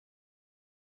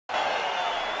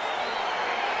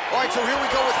All right, so here we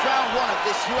go with round one of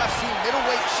this UFC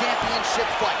middleweight championship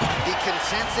fight. The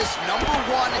consensus #1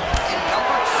 and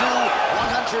 #2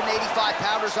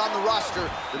 185-pounders on the roster.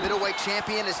 The middleweight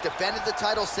champion has defended the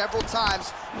title several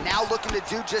times, now looking to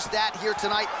do just that here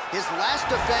tonight. His last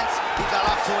defense, he got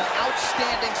off to an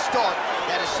outstanding start.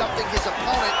 That is something his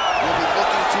opponent will be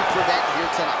looking to prevent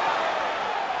here tonight.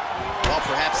 Well,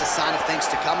 perhaps a sign of things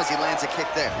to come as he lands a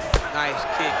kick there. Nice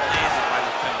kick landed by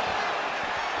the defender.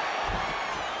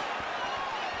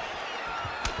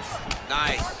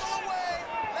 Nice.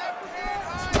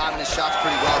 Timing his shots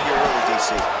pretty well here early,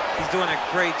 DC. He's doing a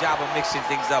great job of mixing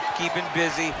things up, keeping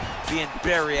busy, being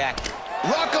very accurate.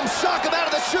 Rock 'em, sock 'em out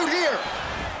of the chute here.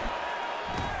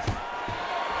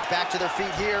 Back to their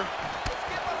feet here.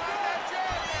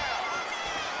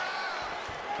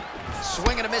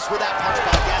 Swing and a miss with that punch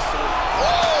by Gastelum.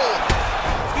 Oh!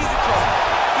 He's in trouble.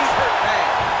 He's hurt bad.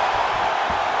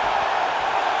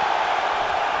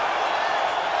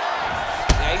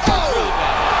 Yeah, he's hurt really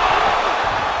bad.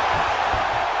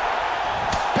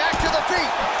 Back to the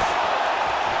feet.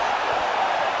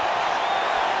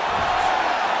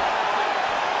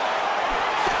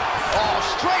 Oh,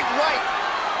 straight right.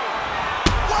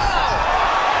 Wow!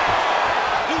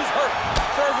 Dude's hurt.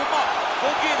 Serve him up. Go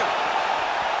get him.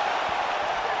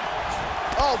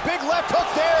 Oh, big left hook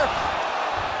there.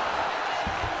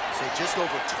 So just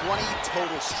over 20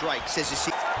 total strikes, as you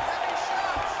see.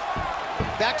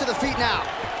 Back to the feet now.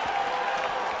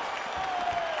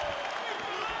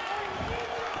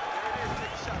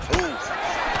 Ooh.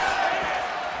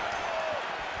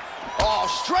 Oh,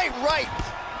 straight right.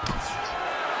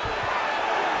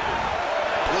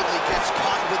 Woodley gets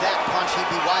caught with that punch. He'd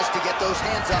be wise to get those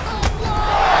hands up.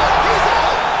 He's